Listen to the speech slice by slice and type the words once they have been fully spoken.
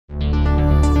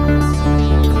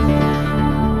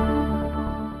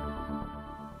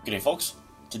G'day folks.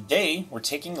 Today we're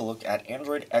taking a look at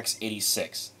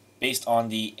Android-x86 based on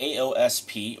the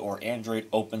AOSP or Android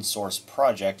Open Source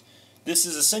project. This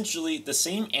is essentially the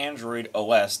same Android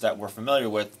OS that we're familiar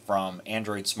with from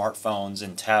Android smartphones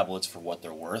and tablets for what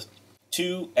they're worth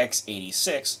to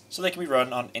x86 so they can be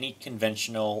run on any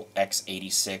conventional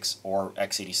x86 or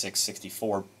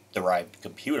x86-64 derived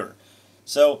computer.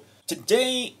 So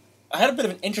today I had a bit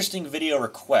of an interesting video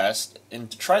request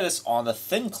and to try this on the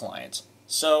thin client.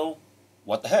 So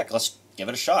what the heck, let's give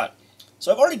it a shot.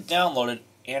 So I've already downloaded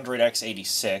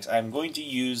Android-x86. I'm going to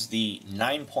use the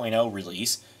 9.0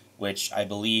 release, which I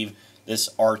believe this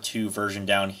R2 version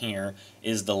down here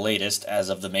is the latest as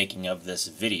of the making of this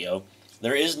video.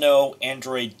 There is no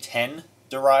Android 10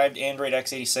 derived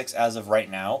Android-x86 as of right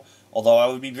now, although I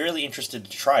would be really interested to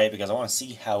try it because I want to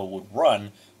see how it would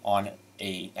run on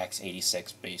a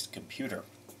x86 based computer.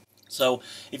 So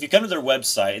if you come to their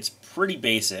website, it's pretty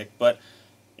basic, but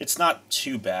it's not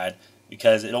too bad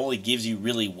because it only gives you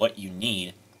really what you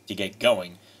need to get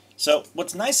going. So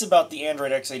what's nice about the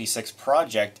Android-x86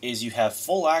 project is you have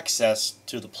full access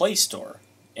to the Play Store,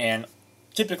 and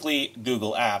typically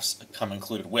Google apps come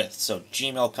included with. So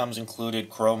Gmail comes included,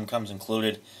 Chrome comes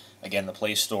included, again the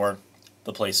Play Store,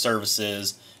 the Play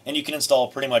Services, and you can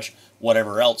install pretty much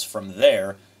whatever else from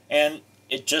there, and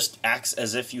it just acts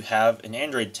as if you have an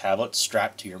Android tablet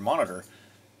strapped to your monitor.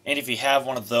 And if you have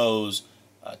one of those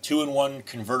 2-in-1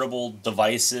 convertible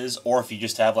devices, or if you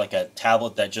just have like a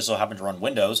tablet that just so happens to run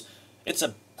Windows, it's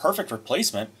a perfect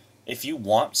replacement if you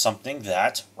want something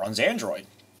that runs Android.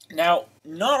 Now,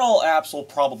 not all apps will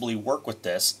probably work with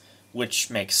this,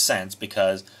 which makes sense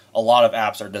because a lot of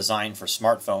apps are designed for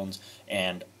smartphones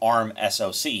and ARM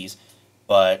SoCs,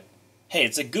 but hey,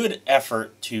 it's a good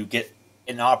effort to get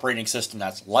an operating system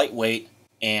that's lightweight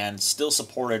and still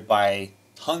supported by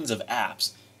tons of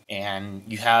apps, and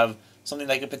you have something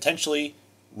that could potentially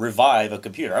revive a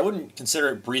computer. I wouldn't consider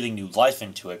it breathing new life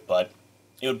into it, but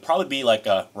it would probably be like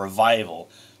a revival,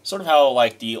 sort of how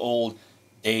like the old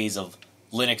days of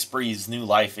Linux breathes new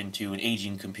life into an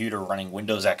aging computer running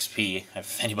Windows XP,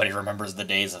 if anybody remembers the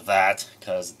days of that,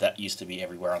 because that used to be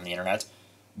everywhere on the internet.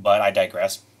 But I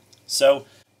digress. So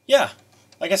yeah,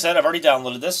 like I said, I've already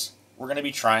downloaded this. We're going to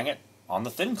be trying it on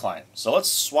the thin client. So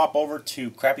let's swap over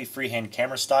to crappy freehand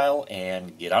camera style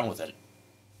and get on with it.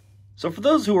 So for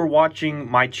those who are watching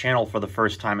my channel for the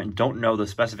first time and don't know the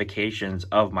specifications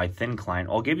of my thin client,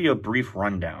 I'll give you a brief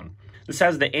rundown. This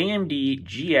has the AMD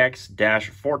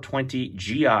GX-420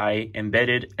 Gi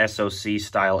embedded SoC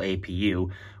style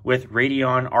APU with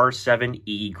Radeon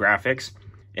R7E graphics.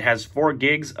 It has 4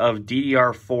 gigs of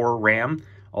DDR4 RAM,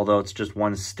 although it's just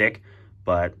one stick.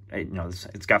 But you know,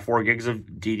 it's got 4 gigs of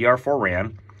DDR4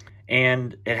 RAM,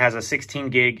 and it has a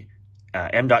 16 gig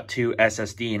M.2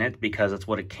 SSD in it because that's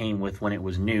what it came with when it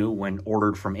was new, when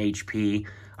ordered from HP.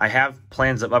 I have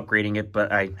plans of upgrading it,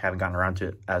 but I haven't gotten around to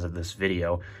it as of this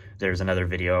video. There's another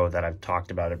video that I've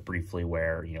talked about it briefly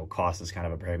where, you know, cost is kind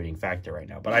of a prohibiting factor right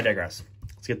now, but I digress.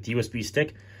 Let's get the USB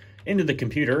stick into the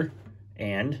computer,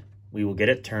 and we will get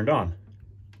it turned on.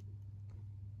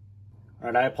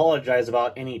 Alright, I apologize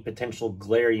about any potential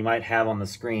glare you might have on the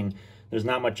screen. There's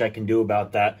not much I can do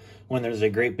about that when there's a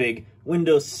great big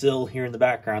windowsill here in the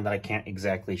background that I can't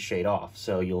exactly shade off,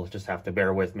 so you'll just have to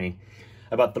bear with me.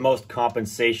 About the most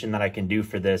compensation that I can do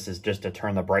for this is just to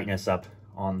turn the brightness up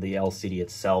on the LCD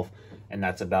itself, and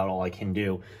that's about all I can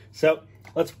do. So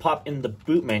let's pop in the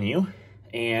boot menu,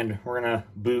 and we're going to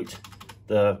boot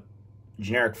the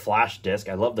generic flash disk.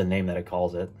 I love the name that it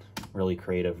calls it. Really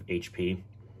creative, HP.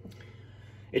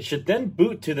 It should then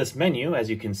boot to this menu, as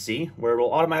you can see, where it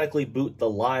will automatically boot the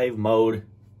live mode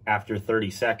after 30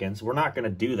 seconds. We're not going to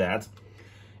do that.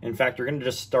 In fact, we're going to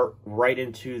just start right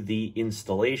into the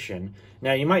installation.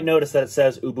 Now, you might notice that it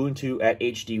says Ubuntu at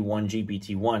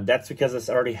HD1GPT1. That's because this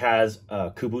already has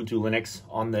Kubuntu Linux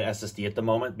on the SSD at the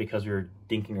moment because we were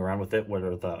dinking around with it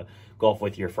with Golf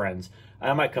with your friends.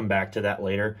 I might come back to that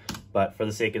later, but for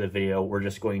the sake of the video, we're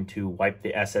just going to wipe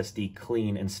the SSD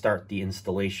clean and start the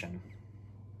installation.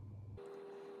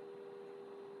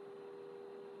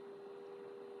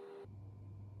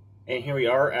 And here we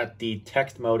are at the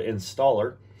text mode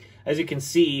installer. As you can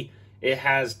see, it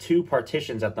has 2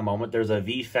 partitions at the moment. There's a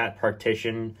VFAT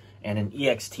partition and an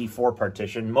ext4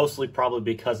 partition, mostly probably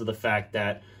because of the fact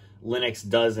that Linux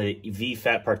does a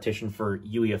VFAT partition for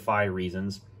UEFI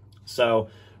reasons. So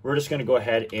we're just going to go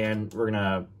ahead and we're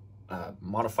going to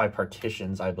modify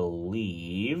partitions, I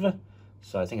believe.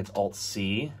 So I think it's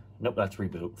Alt-C. Nope, that's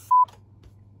reboot.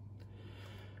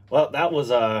 Well, that was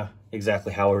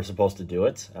exactly how we were supposed to do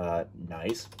it.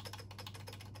 Nice.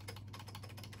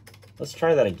 Let's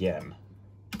try that again.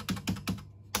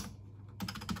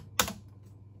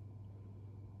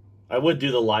 I would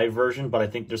do the live version, but I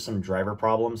think there's some driver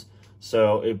problems.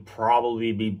 So it'd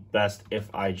probably be best if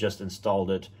I just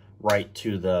installed it right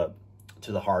to the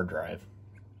hard drive.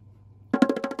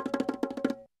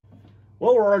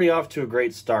 Well, we're already off to a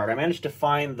great start. I managed to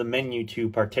find the menu to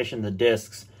partition the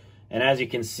disks, and as you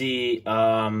can see,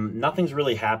 nothing's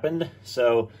really happened.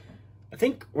 So I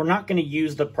think we're not going to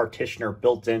use the partitioner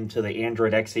built into the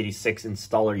Android-x86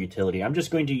 installer utility. I'm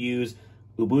just going to use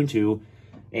Ubuntu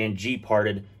and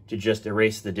gparted to just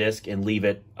erase the disk and leave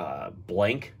it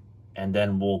blank, and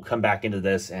then we'll come back into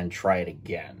this and try it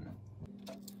again.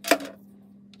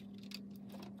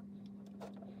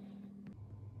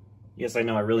 Yes, I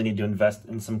know I really need to invest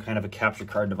in some kind of a capture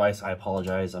card device. I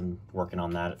apologize. I'm working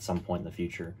on that at some point in the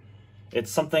future.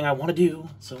 It's something I want to do,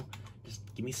 so just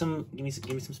give me some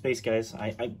space, guys.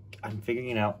 I'm figuring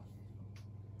it out.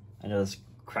 I know this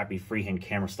crappy freehand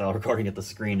camera style recording at the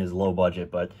screen is low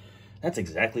budget, but that's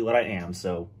exactly what I am,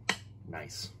 so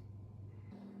nice.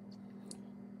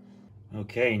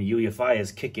 Okay, and UEFI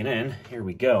is kicking in. Here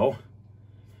we go.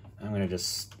 I'm going to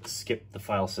just skip the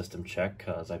file system check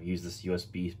because I've used this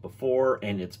USB before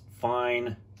and it's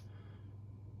fine.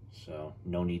 So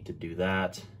no need to do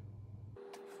that.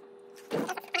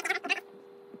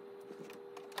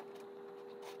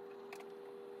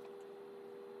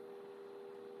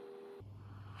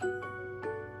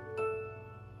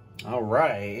 All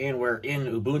right, and we're in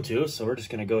Ubuntu, so we're just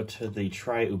going to go to the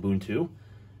Try Ubuntu.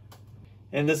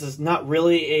 And this is not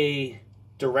really a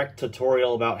direct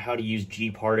tutorial about how to use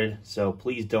gparted, so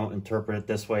please don't interpret it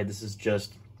this way. This is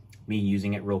just me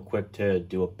using it real quick to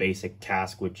do a basic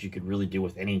task, which you could really do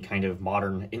with any kind of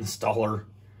modern installer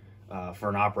for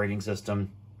an operating system.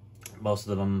 Most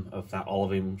of them, if not all of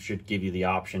them, should give you the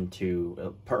option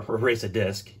to erase a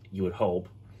disk, you would hope.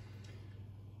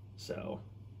 So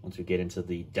once we get into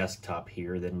the desktop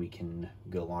here, then we can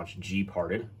go launch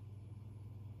gparted.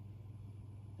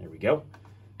 There we go.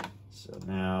 So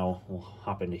now we'll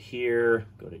hop into here,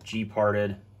 go to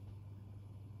gparted.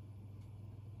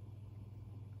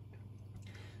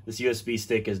 This USB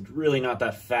stick is really not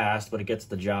that fast, but it gets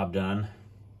the job done.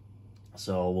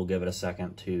 So we'll give it a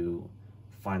second to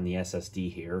find the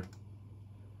SSD here.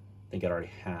 I think it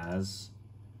already has.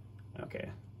 Okay,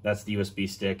 that's the USB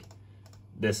stick.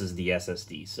 This is the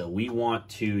SSD. So we want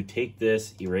to take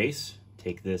this, erase,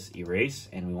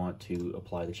 and we want to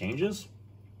apply the changes.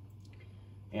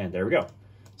 And there we go.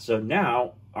 So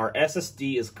now our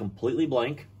SSD is completely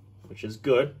blank, which is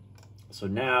good. So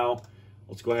now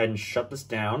let's go ahead and shut this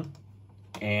down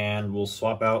and we'll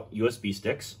swap out USB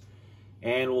sticks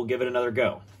and we'll give it another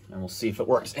go. And we'll see if it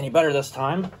works any better this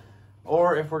time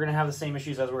or if we're gonna have the same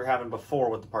issues as we were having before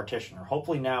with the partitioner.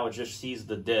 Hopefully now it just sees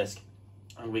the disk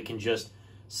and we can just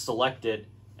select it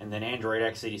and then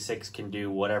Android-x86 can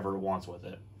do whatever it wants with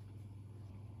it.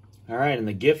 All right, and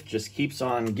the gift just keeps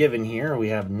on giving here. We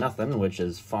have nothing, which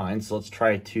is fine. So let's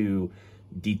try to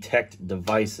detect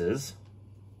devices.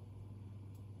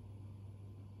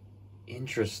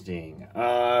 Interesting.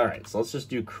 All right, so let's just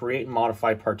do create and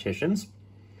modify partitions.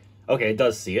 Okay, it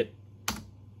does see it.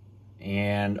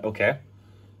 And okay.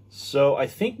 So I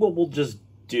think what we'll just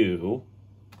do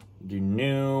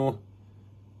new,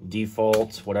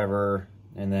 default, whatever,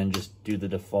 and then just do the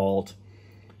default.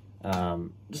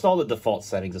 Just all the default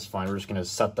settings is fine. We're just going to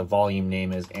set the volume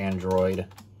name as Android.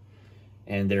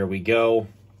 And there we go.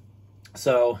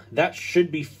 So that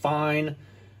should be fine.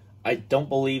 I don't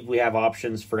believe we have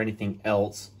options for anything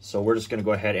else. So we're just going to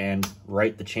go ahead and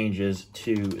write the changes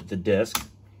to the disk.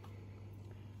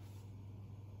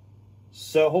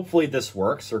 So hopefully this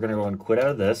works. We're going to go and quit out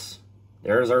of this.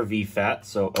 There's our VFAT.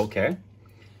 So okay.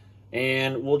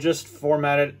 And we'll just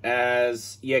format it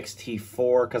as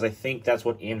ext4 because I think that's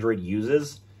what Android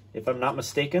uses, if I'm not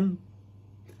mistaken.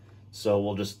 So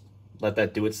we'll just let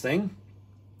that do its thing.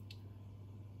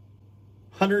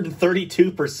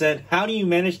 132%. How do you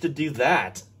manage to do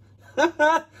that?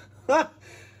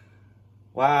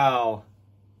 Wow.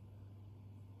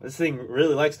 This thing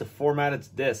really likes to format its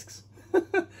disks.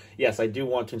 Yes, I do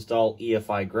want to install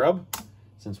EFI grub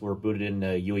since we're booted in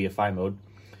UEFI mode.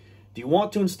 Do you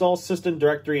want to install system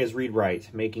directory as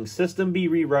read-write? Making system be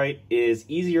read-write is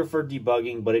easier for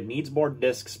debugging, but it needs more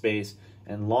disk space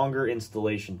and longer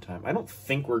installation time. I don't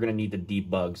think we're going to need to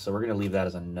debug, so we're going to leave that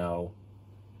as a no.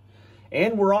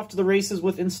 And we're off to the races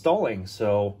with installing,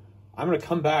 so I'm going to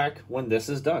come back when this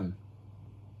is done.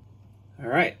 All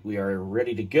right, we are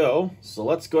ready to go, so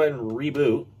let's go ahead and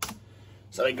reboot.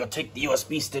 So I can go take the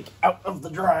USB stick out of the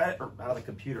drive, or out of the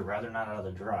computer rather, not out of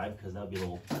the drive, because that'd be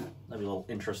a little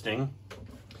interesting.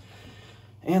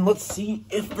 And let's see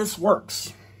if this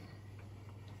works.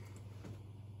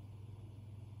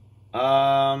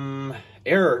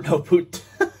 Error, no boot.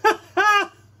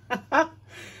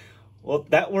 Well,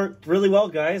 that worked really well,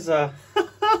 guys.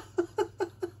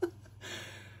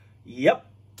 Yep.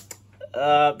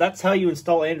 That's how you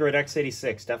install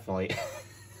Android-x86, definitely.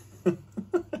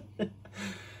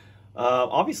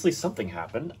 Obviously something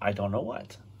happened. I don't know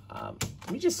what.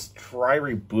 Let me just try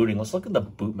rebooting. Let's look at the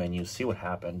boot menu, see what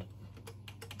happened.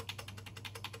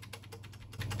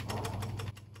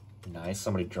 Nice.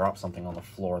 Somebody dropped something on the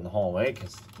floor in the hallway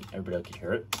because everybody could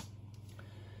hear it.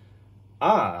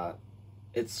 Ah,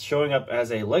 it's showing up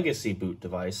as a legacy boot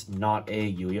device, not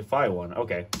a UEFI one.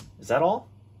 Okay. Is that all?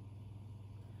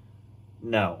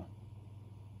 No.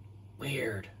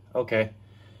 Weird. Okay.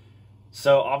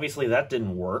 So obviously that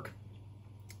didn't work.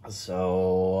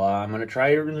 So I'm going to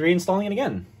try reinstalling it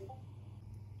again.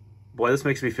 Boy, this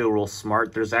makes me feel real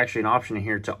smart. There's actually an option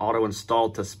here to auto-install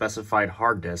to specified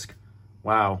hard disk.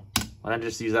 Wow. Why not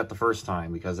just use that the first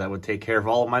time? Because that would take care of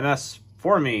all of my mess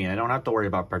for me. I don't have to worry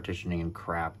about partitioning and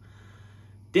crap.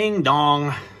 Ding dong.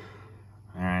 All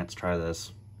right, let's try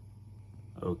this.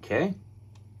 Okay.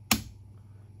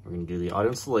 We're going to do the auto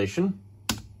installation.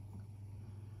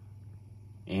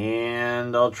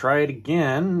 And I'll try it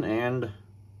again, and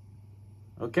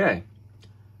okay.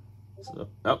 So,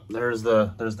 oh, there's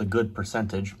the good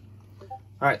percentage. All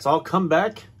right, so I'll come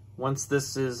back once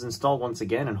this is installed once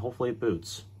again, and hopefully it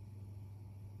boots.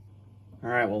 All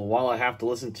right, well, while I have to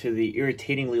listen to the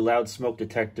irritatingly loud smoke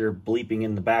detector bleeping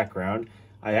in the background,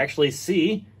 I actually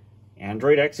see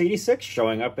Android-x86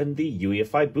 showing up in the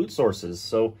UEFI boot sources.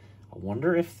 So I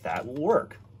wonder if that will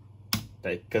work,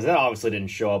 because that obviously didn't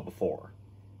show up before.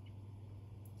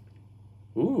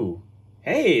 Ooh,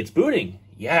 hey, it's booting.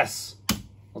 Yes,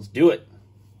 let's do it.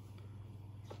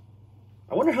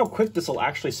 I wonder how quick this will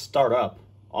actually start up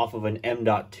off of an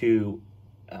M.2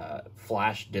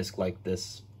 flash disk like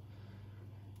this.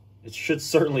 It should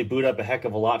certainly boot up a heck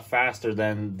of a lot faster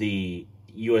than the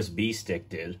USB stick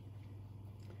did.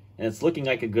 And it's looking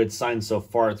like a good sign so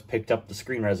far. It's picked up the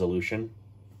screen resolution.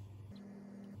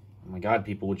 Oh my god,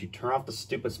 people, would you turn off the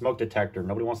stupid smoke detector?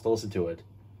 Nobody wants to listen to it.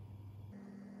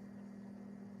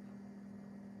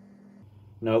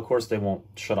 No, of course they won't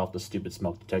shut off the stupid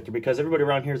smoke detector because everybody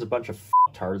around here is a bunch of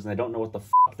f***tards and they don't know what the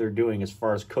f*** they're doing as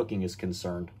far as cooking is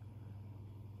concerned.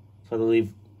 So they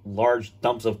leave large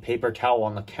dumps of paper towel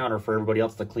on the counter for everybody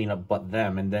else to clean up but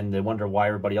them, and then they wonder why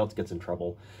everybody else gets in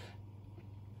trouble.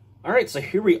 Alright, so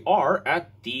here we are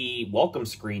at the welcome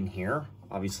screen here.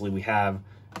 Obviously we have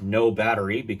no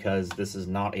battery because this is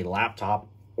not a laptop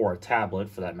or a tablet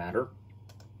for that matter.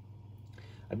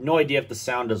 I have no idea if the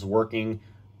sound is working,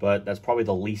 but that's probably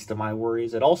the least of my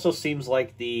worries. It also seems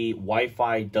like the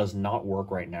Wi-Fi does not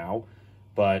work right now,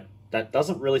 but that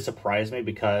doesn't really surprise me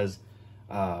because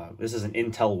this is an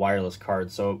Intel wireless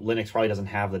card, so Linux probably doesn't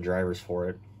have the drivers for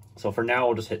it. So for now,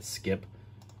 we'll just hit skip.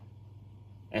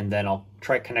 And then I'll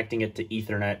try connecting it to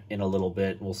Ethernet in a little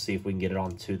bit. We'll see if we can get it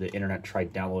onto the internet, try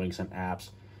downloading some apps.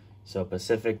 So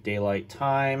Pacific Daylight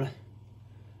Time.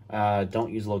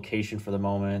 Don't use location for the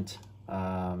moment.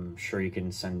 Sure, you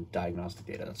can send diagnostic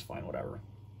data. That's fine, whatever.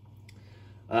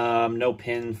 No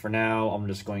pin for now. I'm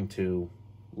just going to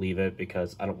leave it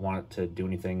because I don't want it to do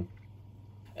anything.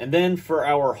 And then for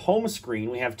our home screen,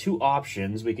 we have two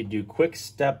options. We could do quick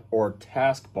step or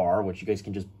taskbar, which you guys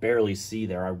can just barely see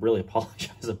there. I really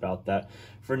apologize about that.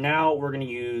 For now, we're going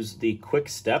to use the quick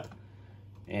step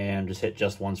and just hit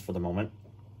just once for the moment.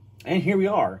 And here we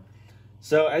are.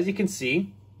 So as you can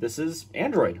see, this is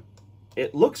Android.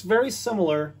 It looks very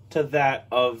similar to that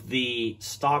of the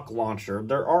stock launcher.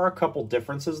 There are a couple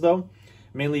differences though,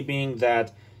 mainly being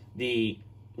that the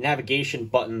navigation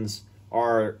buttons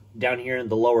are down here in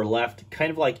the lower left, kind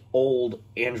of like old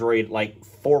Android like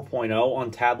 4.0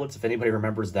 on tablets, if anybody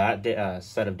remembers that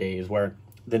set of days where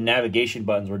the navigation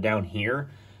buttons were down here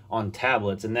on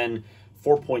tablets, and then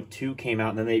 4.2 came out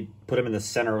and then they put them in the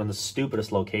center in the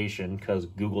stupidest location because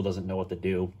Google doesn't know what to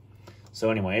do.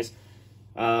 So anyways,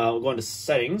 we'll go into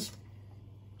settings,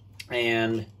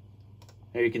 and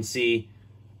there you can see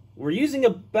we're using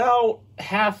about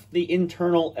half the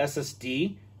internal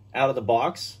SSD out of the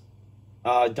box.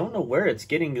 Don't know where it's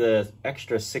getting the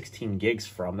extra 16 gigs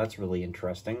from. That's really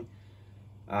interesting.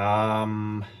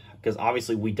 Because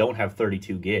obviously we don't have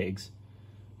 32 gigs.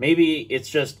 Maybe it's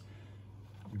just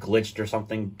glitched or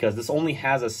something, because this only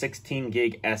has a 16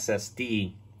 gig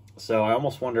SSD. So I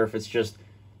almost wonder if it's just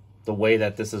the way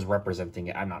that this is representing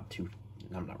it. I'm not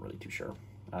really too sure.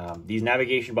 These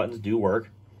navigation buttons do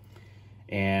work,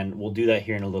 and we'll do that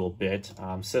here in a little bit.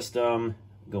 System,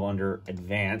 go under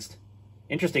advanced.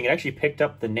 Interesting, it actually picked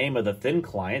up the name of the thin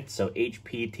client, so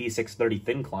HP t630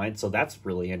 thin client, so that's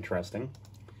really interesting.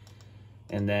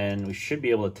 And then we should be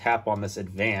able to tap on this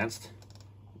advanced.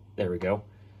 There we go.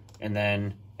 And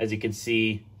then, as you can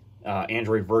see,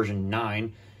 Android version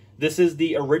 9. This is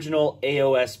the original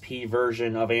AOSP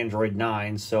version of Android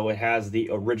 9, so it has the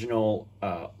original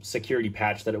security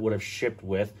patch that it would have shipped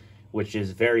with, which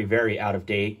is very, very out of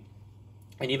date.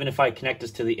 And even if I connect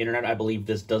this to the internet, I believe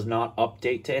this does not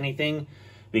update to anything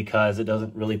because it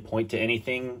doesn't really point to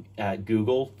anything at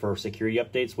Google for security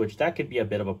updates, which that could be a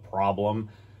bit of a problem.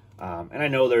 And I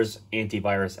know there's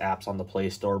antivirus apps on the Play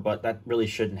Store, but that really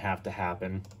shouldn't have to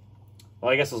happen.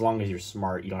 Well, I guess as long as you're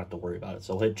smart, you don't have to worry about it.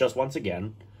 So hit just once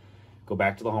again, go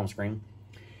back to the home screen.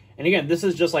 And again, this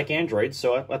is just like Android.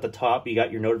 So at the top, you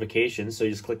got your notifications. So you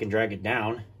just click and drag it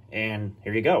down, and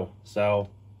here you go. So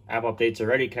app updates are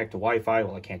ready, connect to Wi-Fi.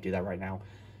 Well, I can't do that right now.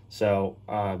 So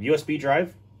USB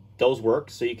drive, those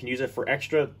work. So you can use it for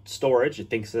extra storage. It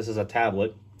thinks this is a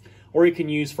tablet. Or you can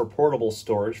use for portable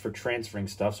storage for transferring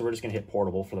stuff. So we're just going to hit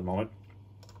portable for the moment.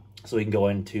 So we can go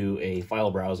into a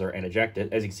file browser and eject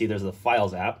it. As you can see, there's the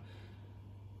Files app.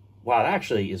 Wow, that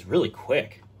actually is really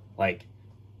quick. Like,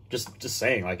 just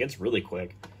saying, like, it's really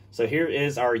quick. So here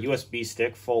is our USB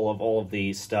stick full of all of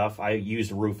the stuff. I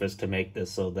used Rufus to make this,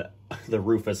 so the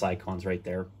Rufus icon's right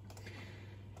there.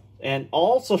 And I'll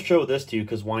also show this to you,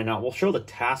 because why not? We'll show the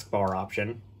taskbar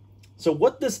option. So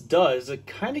what this does, it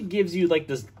kind of gives you, like,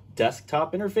 this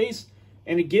desktop interface,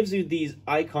 and it gives you these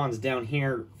icons down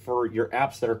here for your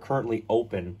apps that are currently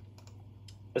open.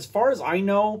 As far as I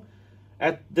know,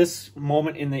 at this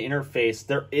moment in the interface,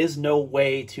 there is no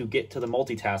way to get to the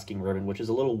multitasking ribbon, which is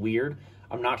a little weird.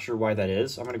 I'm not sure why that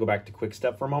is. I'm going to go back to Quick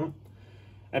Step for a moment.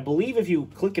 I believe if you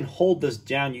click and hold this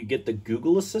down, you get the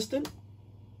Google Assistant.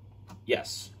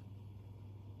 Yes.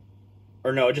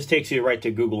 Or no, it just takes you right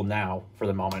to Google Now for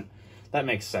the moment. That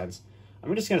makes sense.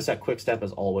 I'm just going to set Quick Step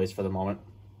as always for the moment.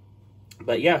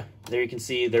 But yeah, there you can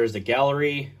see there's the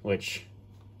gallery, which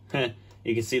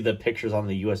you can see the pictures on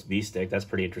the USB stick. That's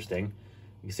pretty interesting.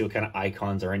 You can see what kind of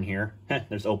icons are in here.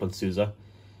 There's OpenSUSE.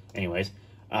 Anyways,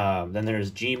 then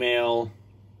there's Gmail.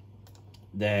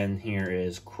 Then here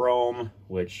is Chrome,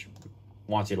 which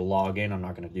wants you to log in. I'm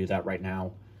not going to do that right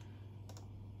now.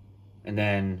 And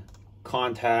then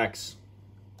Contacts.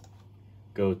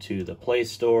 Go to the Play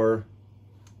Store.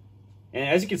 And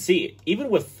as you can see, even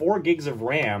with 4 gigs of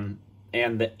RAM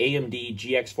and the AMD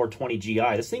GX420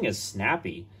 Gi, this thing is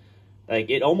snappy. Like,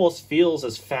 it almost feels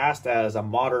as fast as a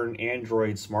modern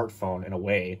Android smartphone in a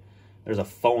way. There's a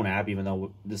phone app, even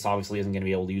though this obviously isn't going to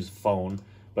be able to use phone,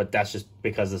 but that's just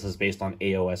because this is based on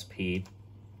AOSP.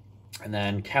 And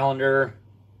then Calendar,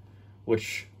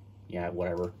 which, yeah,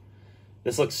 whatever.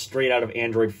 This looks straight out of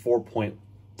Android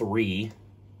 4.3,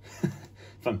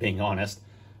 if I'm being honest.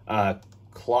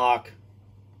 Clock,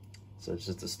 so it's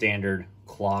just a standard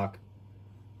clock.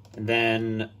 And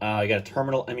then you got a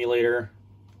terminal emulator.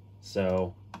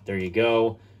 So there you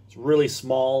go. It's really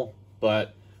small,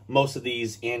 but most of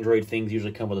these Android things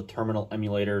usually come with a terminal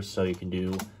emulator, so you can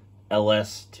do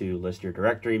ls to list your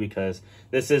directory, because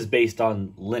this is based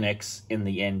on Linux in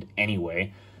the end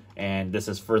anyway. And this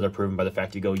is further proven by the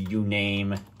fact you go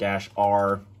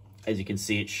uname-r. As you can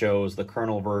see, it shows the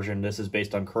kernel version. This is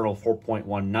based on kernel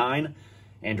 4.19,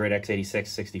 Android-x86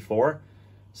 64.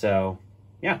 So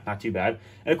yeah, not too bad.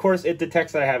 And of course, it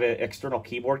detects that I have an external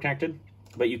keyboard connected,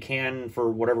 but you can, for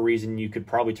whatever reason, you could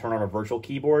probably turn on a virtual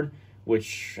keyboard,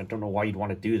 which I don't know why you'd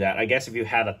want to do that. I guess if you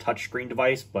had a touchscreen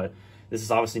device, but this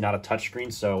is obviously not a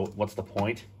touchscreen, so what's the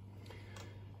point?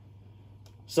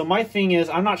 So my thing is,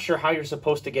 I'm not sure how you're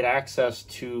supposed to get access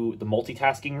to the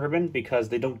multitasking ribbon, because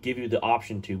they don't give you the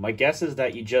option to. My guess is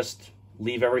that you just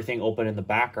leave everything open in the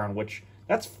background, which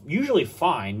that's usually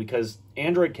fine, because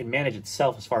Android can manage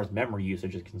itself as far as memory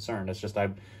usage is concerned. It's just, I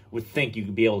would think you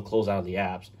could be able to close out of the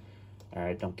apps. All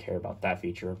right, don't care about that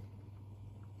feature.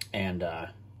 And I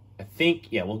think,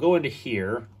 yeah, we'll go into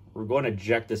here. We're going to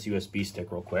eject this USB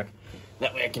stick real quick.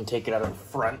 That way I can take it out in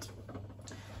front.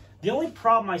 The only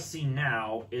problem I see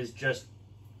now is just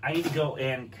I need to go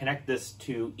and connect this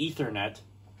to Ethernet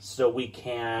so we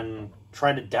can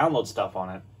try to download stuff on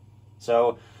it.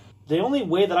 So the only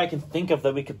way that I can think of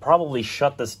that we could probably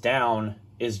shut this down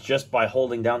is just by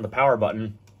holding down the power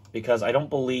button, because I don't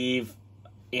believe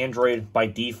Android by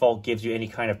default gives you any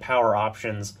kind of power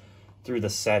options through the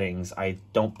settings. I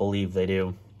don't believe they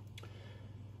do.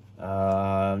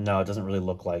 No, it doesn't really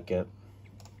look like it.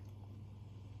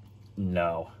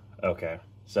 No. Okay.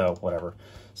 So, whatever.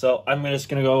 So, I'm just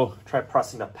going to go try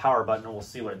pressing the power button and we'll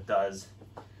see what it does.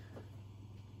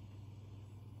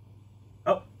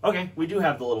 Oh, okay. We do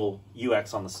have the little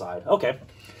UX on the side. Okay.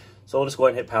 So, we'll just go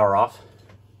ahead and hit power off.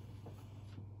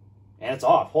 And it's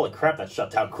off. Holy crap, that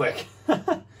shut down quick.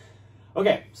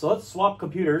 Okay, so let's swap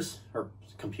computers. Well,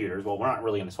 we're not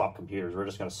really going to swap computers. We're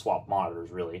just going to swap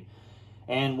monitors, really.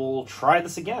 And we'll try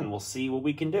this again. We'll see what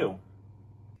we can do.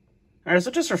 All right,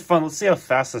 so just for fun, let's see how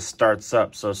fast this starts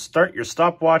up. So start your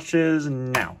stopwatches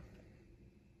now.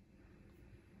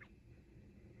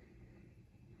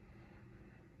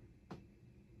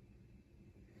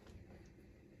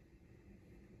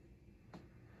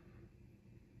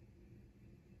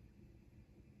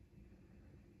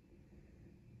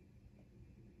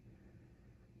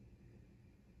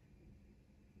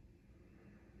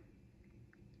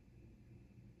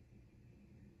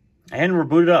 And we're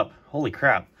booted up. Holy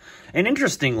crap. And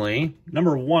interestingly,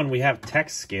 number one, we have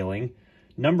text scaling.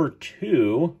 Number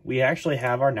two, we actually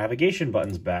have our navigation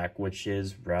buttons back, which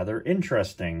is rather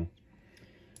interesting.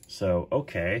 So,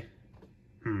 okay.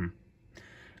 Let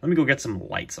me go get some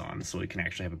lights on so we can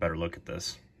actually have a better look at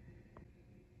this.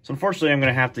 So unfortunately, I'm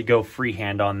going to have to go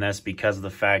freehand on this because of the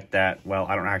fact that, well,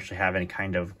 I don't actually have any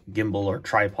kind of gimbal or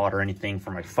tripod or anything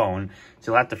for my phone.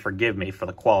 So you'll have to forgive me for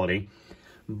the quality.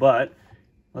 But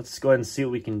let's go ahead and see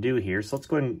what we can do here. So let's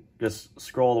go ahead and just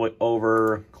scroll all the way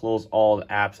over, close all the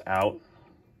apps out,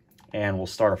 and we'll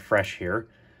start afresh here.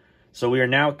 So we are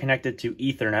now connected to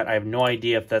Ethernet. I have no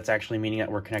idea if that's actually meaning that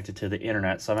we're connected to the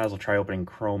internet, so I might as well try opening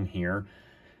Chrome here,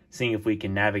 seeing if we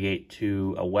can navigate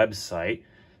to a website.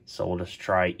 So we'll just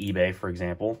try eBay, for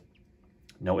example.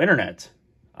 No internet.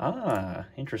 Ah,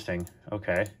 interesting.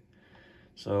 Okay.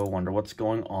 So wonder what's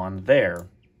going on there.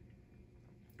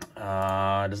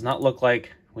 Does not look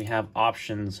like we have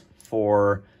options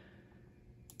for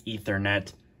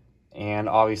Ethernet, and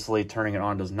obviously turning it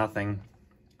on does nothing.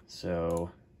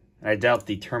 So I doubt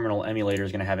the terminal emulator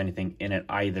is going to have anything in it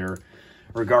either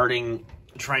regarding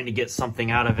trying to get something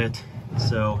out of it.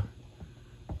 So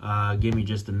give me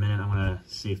just a minute. I'm going to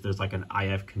see if there's like an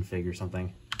IF config or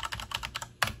something.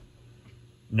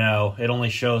 No, it only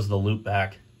shows the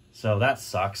loopback. So that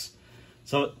sucks.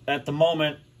 So at the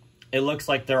moment, it looks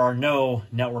like there are no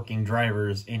networking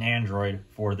drivers in Android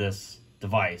for this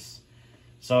device.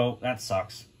 So that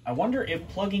sucks. I wonder if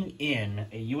plugging in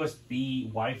a USB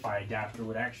Wi-Fi adapter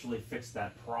would actually fix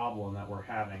that problem that we're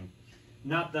having.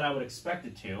 Not that I would expect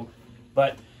it to,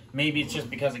 but maybe it's just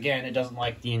because, again, it doesn't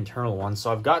like the internal one.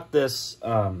 So I've got this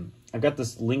Netgear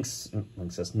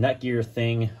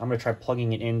thing. I'm going to try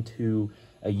plugging it into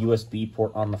a USB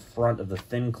port on the front of the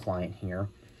thin client here.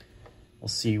 We'll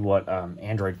see what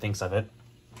Android thinks of it.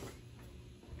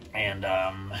 And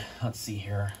let's see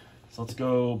here. So let's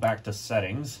go back to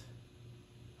settings.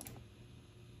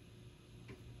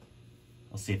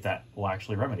 Let's see if that will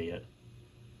actually remedy it.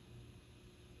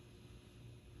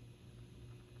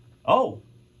 Oh!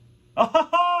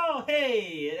 Oh,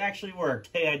 hey! It actually worked.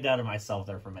 Hey, I doubted myself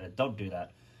there for a minute. Don't do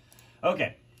that.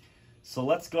 Okay. So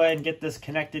let's go ahead and get this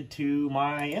connected to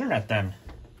my internet then.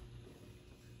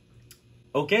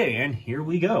 Okay, and here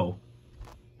we go.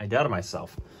 I doubted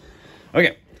myself.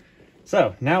 Okay,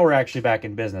 so now we're actually back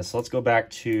in business. So let's go back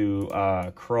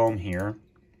to Chrome here.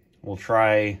 We'll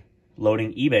try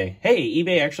loading eBay. Hey,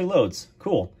 eBay actually loads.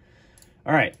 Cool.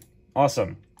 All right,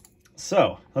 awesome.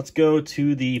 So let's go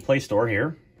to the Play Store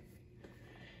here.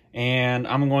 And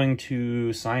I'm going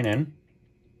to sign in.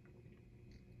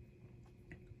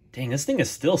 Dang, this thing is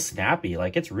still snappy.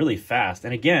 Like, it's really fast.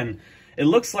 And again, it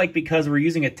looks like because we're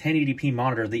using a 1080p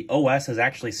monitor, the OS has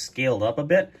actually scaled up a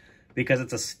bit because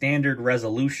it's a standard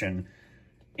resolution,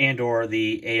 and or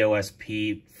the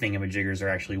AOSP thingamajiggers are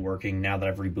actually working now that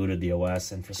I've rebooted the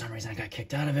OS, and for some reason I got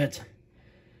kicked out of it.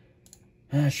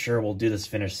 Sure, we'll do this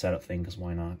finish setup thing, because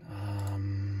why not?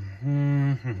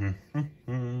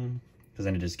 Because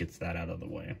then it just gets that out of the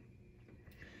way.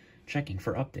 Checking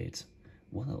for updates.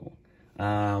 Whoa.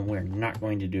 We're not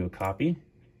going to do a copy.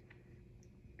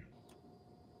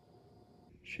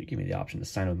 Should give me the option to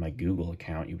sign in with my Google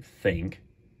account, you would think,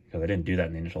 because I didn't do that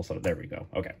in the initial setup. There we go.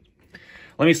 Okay.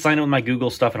 Let me sign in with my Google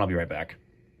stuff, and I'll be right back.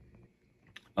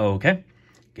 Okay.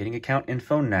 Getting account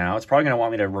info now. It's probably going to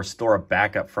want me to restore a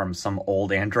backup from some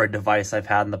old Android device I've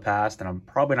had in the past, and I'm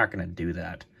probably not going to do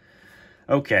that.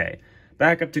 Okay.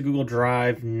 Backup to Google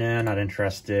Drive. Nah, not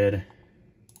interested.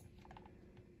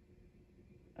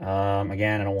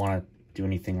 Again, I don't want to do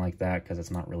anything like that because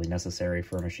it's not really necessary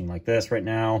for a machine like this right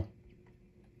now.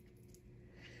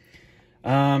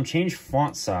 Change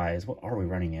font size. What are we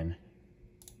running in?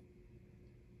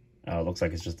 Oh, it looks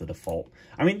like it's just the default.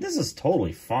 I mean, this is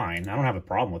totally fine. I don't have a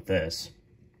problem with this.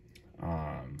 So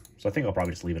I think I'll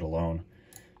probably just leave it alone.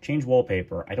 Change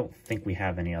wallpaper. I don't think we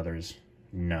have any others.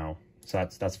 No. So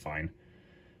that's fine.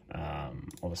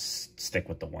 I'll just stick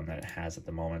with the one that it has at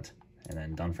the moment. And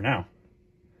then done for now.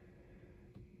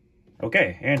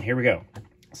 Okay, and here we go.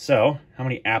 So, how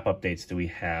many app updates do we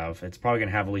have? It's probably going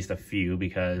to have at least a few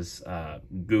because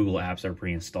Google apps are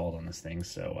pre-installed on this thing.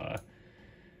 So,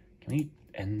 can we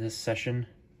end this session?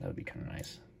 That would be kind of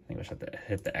nice. I think we should have to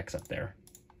hit the X up there.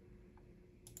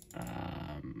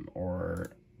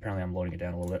 Or apparently I'm loading it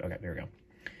down a little bit. Okay, there we go.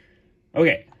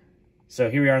 Okay, so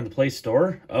here we are in the Play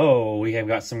Store. Oh, we have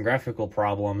got some graphical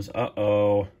problems.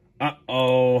 Uh-oh.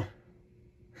 Uh-oh.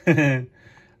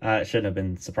 It shouldn't have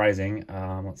been surprising.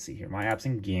 Let's see here. My apps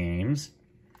and games.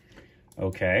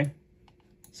 Okay.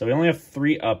 So we only have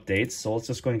 3 updates, so let's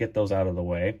just go and get those out of the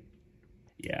way.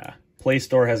 Yeah. Play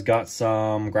Store has got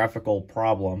some graphical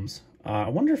problems. I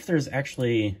wonder if there's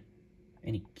actually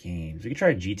any games. We could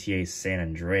try GTA San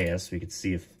Andreas. We could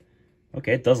see if...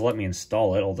 Okay, it does let me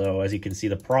install it, although as you can see,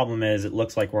 the problem is it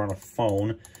looks like we're on a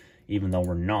phone, even though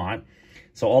we're not.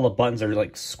 So all the buttons are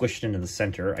like squished into the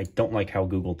center. I don't like how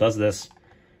Google does this.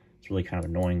 It's really kind of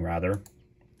annoying, rather.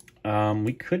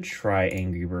 We could try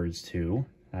Angry Birds 2.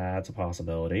 That's a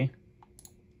possibility.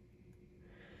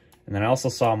 And then I also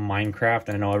saw Minecraft,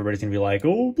 and I know everybody's going to be like,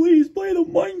 oh, please play the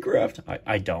Minecraft.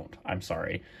 I don't. I'm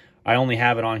sorry. I only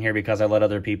have it on here because I let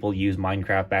other people use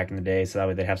Minecraft back in the day, so that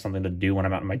way they'd have something to do when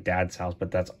I'm out in my dad's house,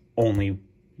 but that's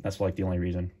like the only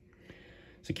reason.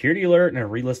 Security alert and a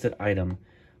relisted item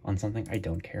on something I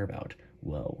don't care about.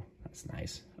 Whoa, that's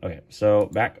nice. Okay, so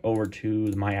back over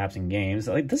to my apps and games.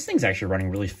 Like, this thing's actually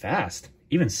running really fast,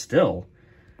 even still.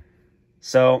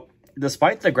 So,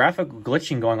 despite the graphical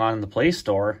glitching going on in the Play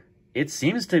Store, it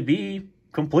seems to be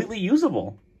completely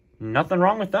usable. Nothing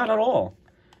wrong with that at all.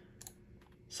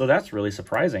 So that's really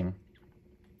surprising.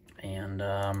 And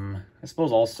I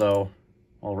suppose also,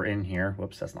 while we're in here,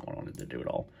 whoops, that's not what I wanted to do at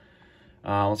all.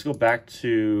 Let's go back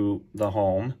to the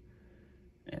home.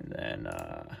 And then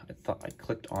I thought I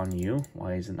clicked on you.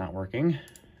 Why is it not working?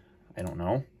 I don't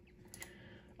know.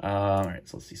 All right,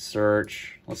 so let's see,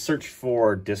 search. Let's search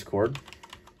for Discord.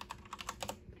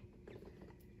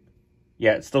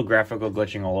 Yeah, it's still graphical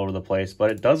glitching all over the place, but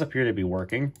it does appear to be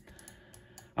working.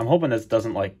 I'm hoping this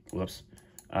doesn't, like, whoops,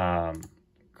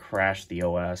 crash the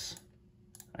OS.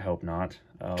 I hope not.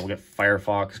 We'll get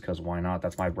Firefox, because why not?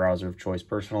 That's my browser of choice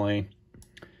personally.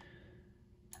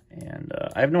 And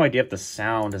I have no idea if the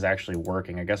sound is actually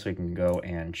working. I guess we can go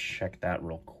and check that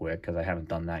real quick, because I haven't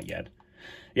done that yet.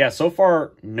 Yeah, so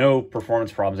far, no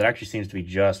performance problems. It actually seems to be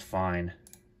just fine.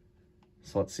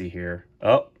 So let's see here.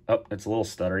 Oh, it's a little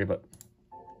stuttery, but...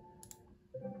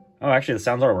 Oh, actually, the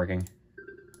sounds are working.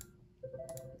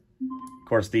 Of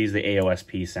course, these are the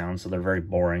AOSP sounds, so they're very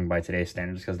boring by today's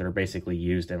standards because they're basically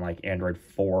used in, like, Android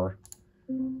 4.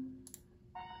 And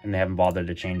they haven't bothered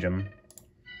to change them.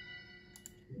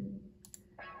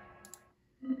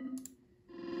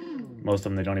 Most of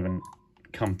them, they don't even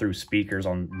come through speakers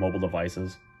on mobile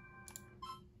devices.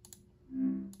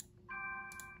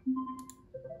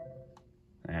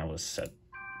 And we'll set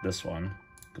this one,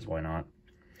 because why not?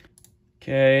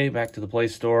 Okay, back to the Play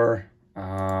Store.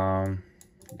 I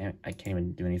can't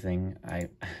even do anything.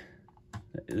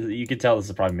 You could tell this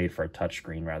is probably made for a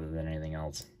touchscreen rather than anything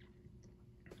else.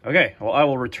 Okay, well, I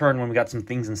will return when we got some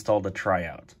things installed to try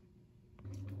out.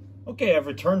 Okay, I've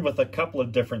returned with a couple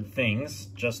of different things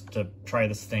just to try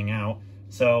this thing out.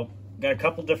 So, got a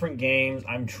couple different games.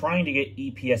 I'm trying to get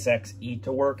EPSXE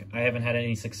to work. I haven't had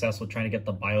any success with trying to get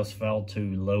the BIOS file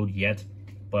to load yet,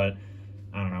 but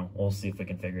I don't know. We'll see if we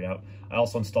can figure it out. I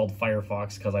also installed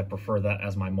Firefox because I prefer that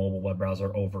as my mobile web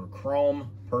browser over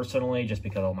Chrome, personally, just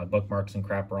because all my bookmarks and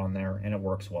crap are on there, and it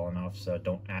works well enough, so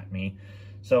don't at me.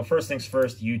 So first things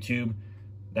first, YouTube.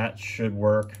 That should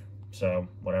work. So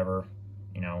whatever,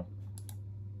 you know.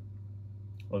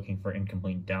 Looking for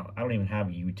incomplete down. I don't even have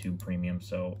YouTube Premium,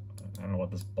 so I don't know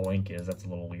what this blank is. That's a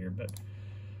little weird, but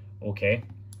okay.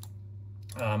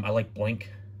 I like Blink.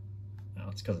 Oh,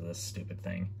 it's because of this stupid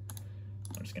thing.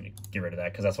 I'm just going to get rid of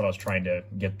that because that's what I was trying to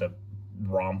get the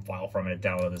ROM file from, and it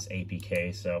downloaded this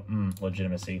APK, so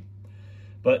legitimacy.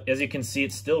 But as you can see,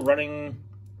 it's still running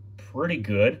pretty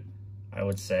good, I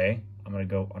would say. I'm going to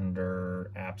go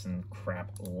under apps and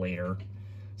crap later.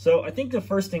 So I think the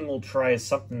first thing we'll try is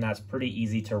something that's pretty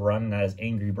easy to run, and that is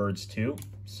Angry Birds 2.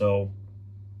 So,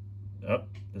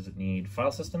 does it need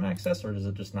file system access, or does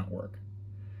it just not work?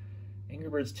 Angry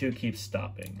Birds 2 keeps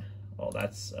stopping. Well,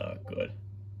 that's good.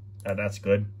 That's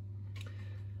good.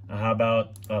 How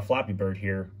about Flappy Bird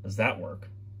here? Does that work?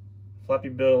 Flappy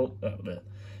Bird.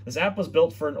 This app was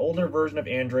built for an older version of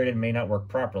Android and may not work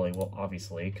properly. Well,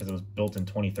 obviously, because it was built in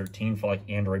 2013 for like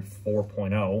Android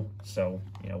 4.0. So,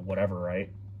 you know, whatever, right?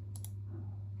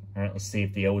 All right, let's see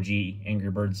if the OG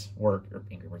Angry Birds work. Or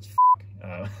Angry Birds,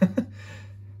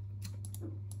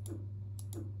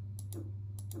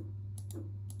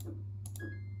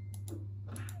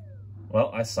 Well,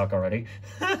 I suck already.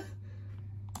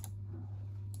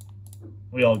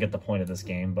 We all get the point of this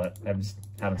game, but I'm just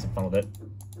having some fun with it.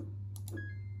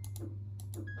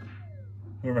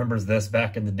 Who remembers this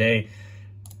back in the day?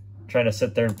 Trying to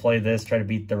sit there and play this, try to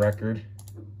beat the record.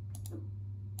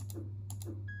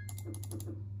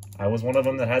 I was one of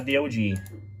them that had the OG.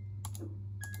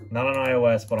 Not on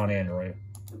iOS, but on Android.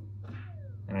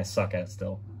 And I suck at it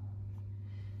still.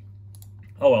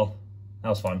 Oh well, that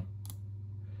was fun.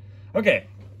 Okay,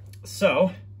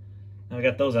 so now we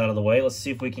got those out of the way. Let's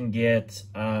see if we can get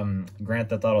Grand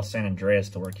Theft Auto San Andreas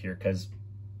to work here, because,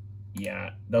 yeah,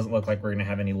 it doesn't look like we're going to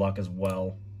have any luck as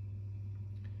well.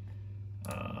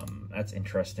 That's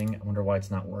interesting. I wonder why it's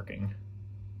not working.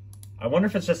 I wonder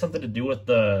if it's just something to do with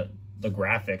the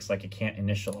graphics, like it can't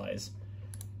initialize.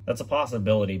 That's a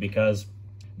possibility, because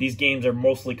these games are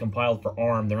mostly compiled for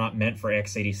ARM. They're not meant for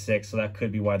x86, so that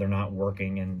could be why they're not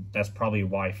working, and that's probably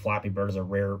why Flappy Bird is a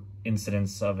rare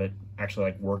incidence of it actually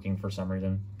like working for some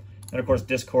reason. And of course,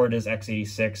 Discord is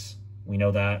x86. We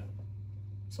know that,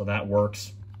 so that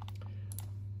works.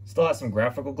 Still has some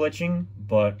graphical glitching,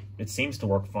 but it seems to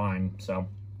work fine, so,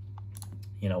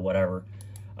 you know, whatever.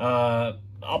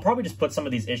 I'll probably just put some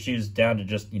of these issues down to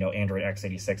just, you know, Android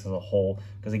x86 as a whole,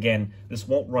 because again, this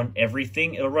won't run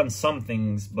everything. It'll run some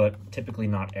things, but typically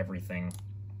not everything.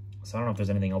 So I don't know if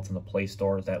there's anything else in the Play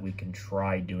Store that we can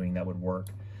try doing that would work,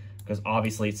 because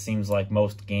obviously it seems like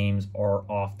most games are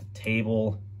off the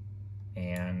table,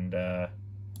 and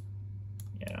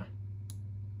yeah.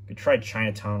 Could try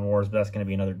Chinatown Wars, but that's going to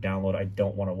be another download I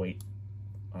don't want to wait.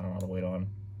 I don't want to wait on.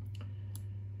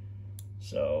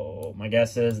 So my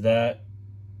guess is that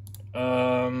we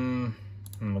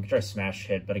can try Smash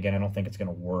Hit, but again, I don't think it's going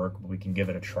to work, but we can give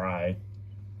it a try.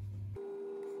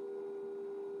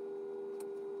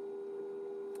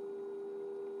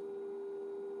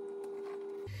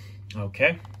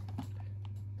 Okay.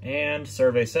 And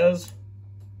survey says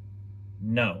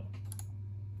no.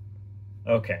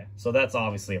 Okay, so that's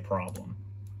obviously a problem.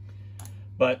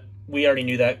 But we already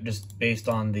knew that just based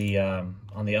on the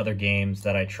other games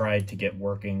that I tried to get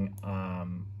working.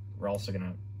 We're also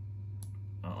going to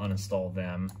uninstall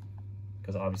them,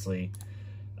 because obviously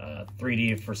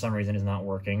 3D for some reason is not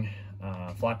working.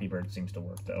 Flappy Bird seems to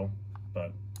work though,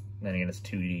 but then again it's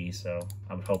 2D, so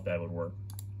I would hope that would work.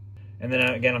 And then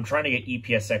again, I'm trying to get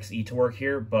EPSXE to work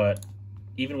here, but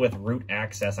even with root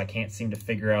access, I can't seem to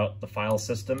figure out the file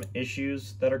system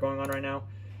issues that are going on right now.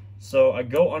 So I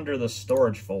go under the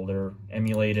storage folder,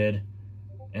 emulated,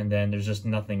 and then there's just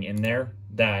nothing in there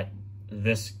that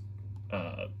this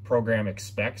program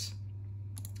expects.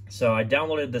 So I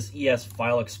downloaded this ES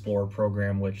File Explorer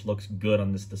program, which looks good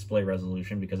on this display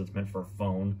resolution because it's meant for a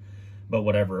phone, but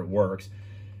whatever, it works.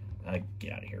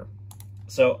 Get out of here.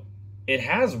 So it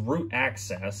has root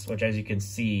access, which as you can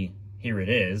see, here it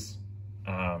is.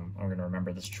 I'm going to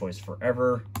remember this choice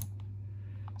forever.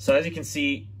 So as you can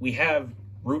see, we have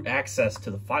root access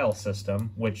to the file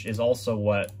system, which is also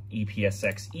what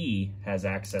EPSXE has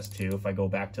access to. If I go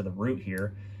back to the root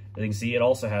here, you can see it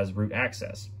also has root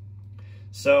access.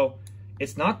 So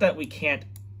it's not that we can't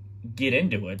get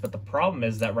into it, but the problem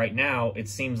is that right now it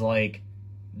seems like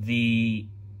the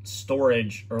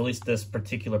storage, or at least this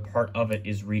particular part of it,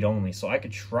 is read-only. So I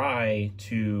could try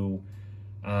to,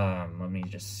 let me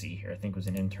just see here, I think it was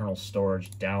an internal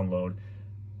storage download,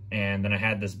 and then I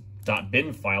had this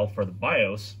 .bin file for the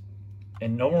BIOS,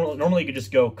 and normally you could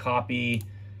just go copy,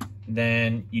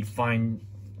 then you'd find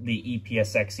the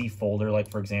EPSXE folder, like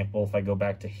for example, if I go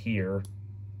back to here,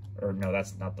 or no,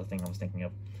 that's not the thing I was thinking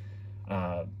of,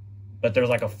 but there's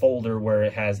like a folder where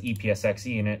it has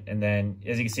EPSXE in it, and then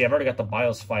as you can see, I've already got the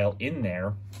BIOS file in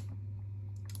there,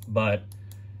 but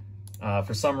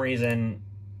for some reason,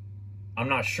 I'm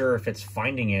not sure if it's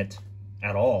finding it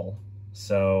at all.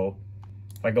 So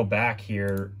if I go back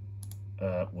here,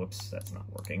 whoops, that's not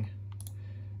working.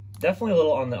 Definitely a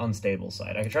little on the unstable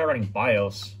side. I could try running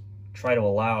BIOS, try to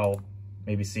allow,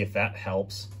 maybe see if that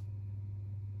helps.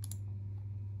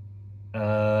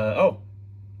 Oh,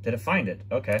 did it find it?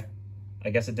 Okay. I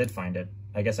guess it did find it.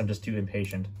 I guess I'm just too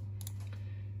impatient.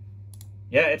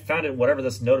 Yeah, it found it, whatever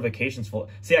this notifications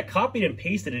folder. See, I copied and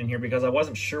pasted it in here because I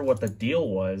wasn't sure what the deal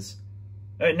was.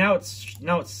 Now it's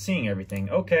seeing everything.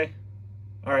 Okay.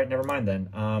 All right, never mind then.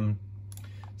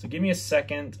 So give me a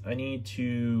second. I need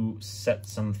to set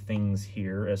some things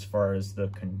here as far as the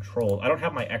control. I don't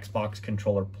have my Xbox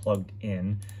controller plugged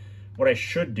in. What I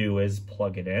should do is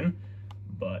plug it in.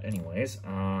 But anyways,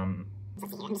 I'm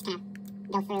just gonna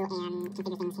go through and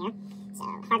configure things here. So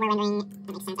hardware rendering, that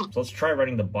makes sense. So let's try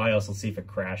running the BIOS. Let's see if it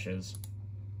crashes.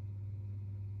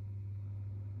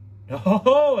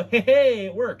 Oh, hey,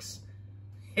 it works.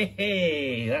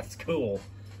 Hey, that's cool.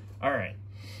 All right.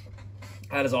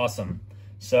 That is awesome.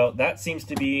 So that seems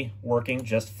to be working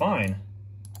just fine.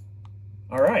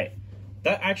 All right.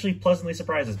 That actually pleasantly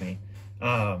surprises me.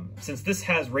 Since this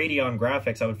has Radeon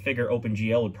graphics, I would figure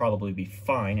OpenGL would probably be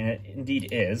fine, and it indeed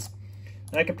is.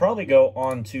 And I could probably go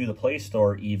onto the Play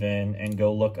Store even and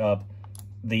go look up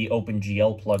the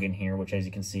OpenGL plugin here, which as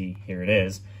you can see, here it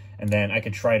is. And then I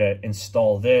could try to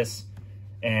install this,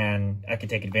 and I could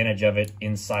take advantage of it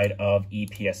inside of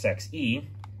EPSXE,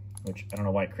 which I don't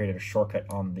know why it created a shortcut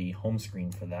on the home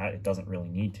screen for that. It doesn't really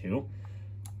need to,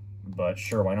 but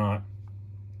sure, why not?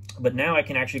 But now I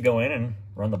can actually go in and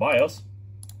run the BIOS.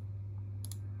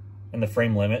 And the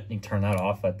frame limit, you can turn that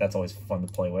off, but that's always fun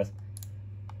to play with.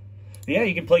 But yeah,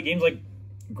 you can play games like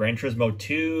Gran Turismo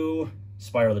 2,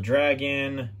 Spyro the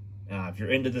Dragon. If you're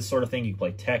into this sort of thing, you can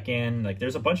play Tekken. Like,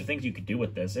 there's a bunch of things you could do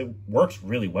with this. It works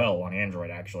really well on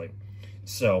Android, actually.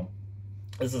 So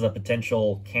this is a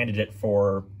potential candidate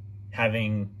for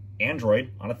having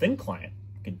Android on a thin client.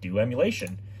 You could do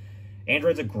emulation.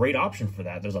 Android's a great option for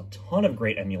that. There's a ton of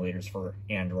great emulators for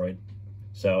Android.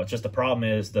 So it's just the problem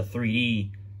is the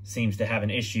 3D seems to have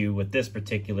an issue with this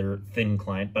particular thin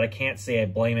client, but I can't say I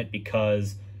blame it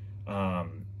because,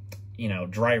 you know,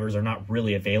 drivers are not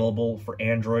really available for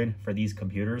Android for these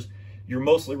computers. You're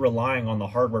mostly relying on the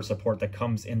hardware support that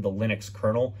comes in the Linux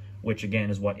kernel, which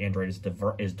again is what Android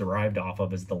is derived off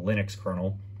of, is the Linux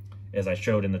kernel. As I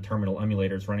showed in the terminal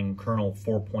emulators running kernel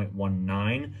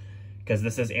 4.19, because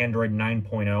this is Android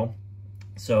 9.0.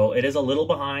 So it is a little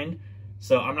behind.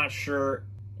 So I'm not sure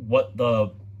what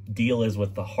the deal is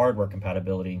with the hardware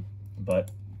compatibility, but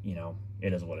you know,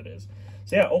 it is what it is.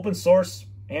 So yeah, open source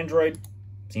Android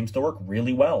seems to work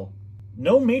really well.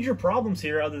 No major problems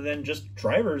here other than just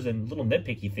drivers and little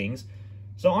nitpicky things.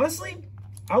 So honestly,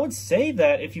 I would say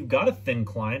that if you've got a thin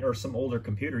client or some older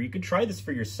computer, you could try this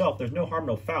for yourself. There's no harm,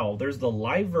 no foul. There's the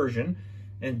live version,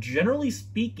 and generally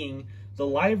speaking, the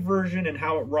live version and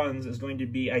how it runs is going to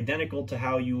be identical to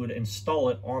how you would install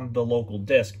it on the local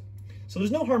disk. So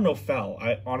there's no harm, no foul.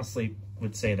 I honestly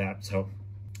would say that. So,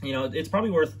 you know, it's probably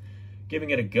worth giving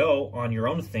it a go on your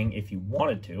own thing if you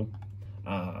wanted to.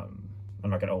 I'm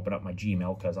not going to open up my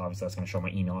Gmail because obviously that's going to show my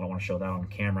email. I don't want to show that on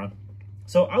camera.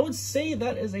 So I would say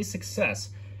that is a success.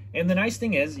 And the nice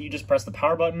thing is you just press the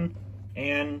power button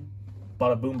and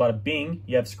bada boom, bada bing.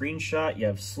 You have screenshot, you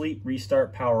have sleep,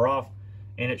 restart, power off,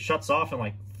 and it shuts off in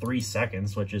like 3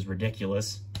 seconds, which is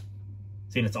ridiculous.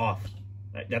 See, and it's off.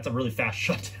 That's a really fast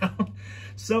shutdown.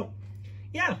 So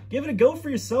yeah, give it a go for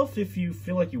yourself if you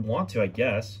feel like you want to, I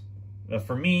guess.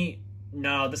 For me,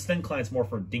 no, this thin client's more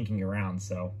for dinking around,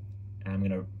 so I'm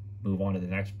going to move on to the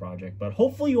next project. But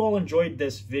hopefully you all enjoyed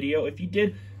this video. If you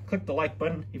did, click the like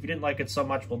button. If you didn't like it so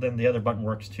much, well, then the other button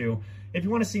works too. If you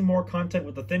want to see more content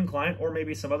with the thin client or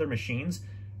maybe some other machines,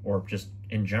 or just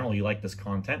in general you like this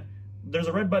content, there's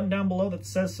a red button down below that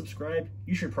says subscribe.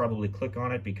 You should probably click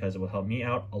on it because it will help me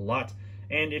out a lot.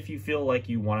 And if you feel like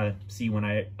you want to see when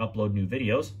I upload new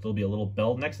videos, there'll be a little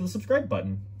bell next to the subscribe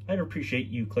button. I'd appreciate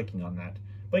you clicking on that,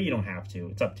 but you don't have to.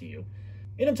 It's up to you.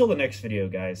 And until the next video,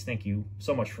 guys, thank you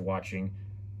so much for watching.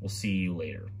 We'll see you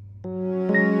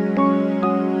later.